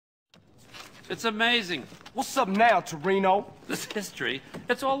It's amazing. What's up now, Torino? This history,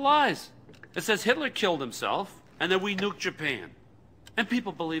 it's all lies. It says Hitler killed himself, and then we nuked Japan. And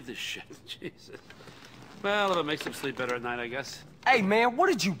people believe this shit. Jesus. Well, if it makes them sleep better at night, I guess. Hey, man, what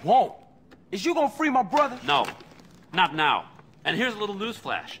did you want? Is you gonna free my brother? No, not now. And here's a little news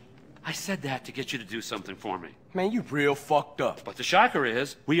flash. I said that to get you to do something for me. Man, you real fucked up. But the shocker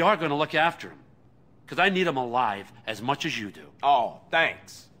is, we are gonna look after him. Because I need him alive as much as you do. Oh,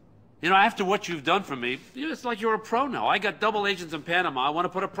 thanks. You know, after what you've done for me, it's like you're a pro now. I got double agents in Panama. I want to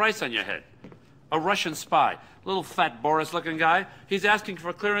put a price on your head. A Russian spy, little fat Boris-looking guy. He's asking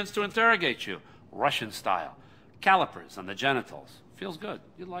for clearance to interrogate you. Russian style. Calipers on the genitals. Feels good.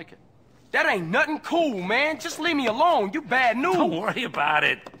 You'd like it. That ain't nothing cool, man. Just leave me alone. You bad news. Don't worry about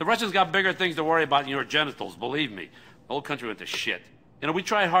it. The Russians got bigger things to worry about than your genitals, believe me. The whole country went to shit. You know, we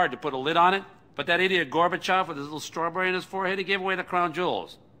tried hard to put a lid on it, but that idiot Gorbachev with his little strawberry in his forehead, he gave away the crown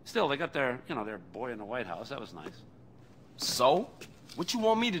jewels. Still, they got their, their boy in the White House. That was nice. So? What you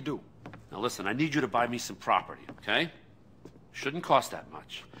want me to do? Now listen, I need you to buy me some property, okay? Shouldn't cost that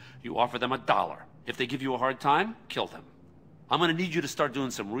much. You offer them $1. If they give you a hard time, kill them. I'm gonna need you to start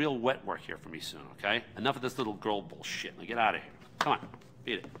doing some real wet work here for me soon, okay? Enough of this little girl bullshit. Now get out of here. Come on,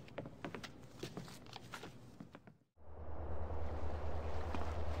 beat it.